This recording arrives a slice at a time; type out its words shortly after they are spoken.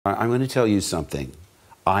I'm going to tell you something.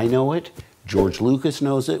 I know it. George Lucas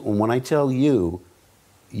knows it. And when I tell you,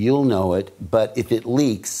 you'll know it. But if it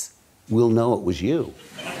leaks, we'll know it was you.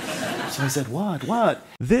 So I said, what?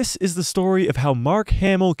 This is the story of how Mark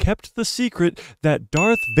Hamill kept the secret that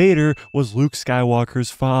Darth Vader was Luke Skywalker's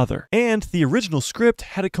father. And the original script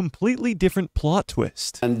had a completely different plot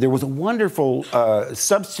twist. And there was a wonderful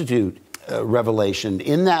substitute revelation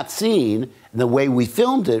in that scene. The way we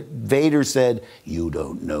filmed it, Vader said, "You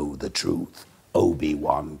don't know the truth.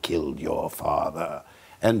 Obi-Wan killed your father."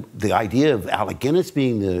 And the idea of Alec Guinness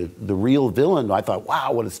being the real villain, I thought,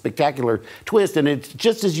 wow, what a spectacular twist. And it's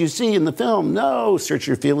just as you see in the film. No, search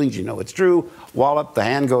your feelings, you know it's true. Wallop, the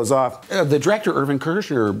hand goes off. The director, Irvin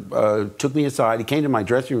Kershner, took me aside. He came to my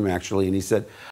dressing room, actually, and he said,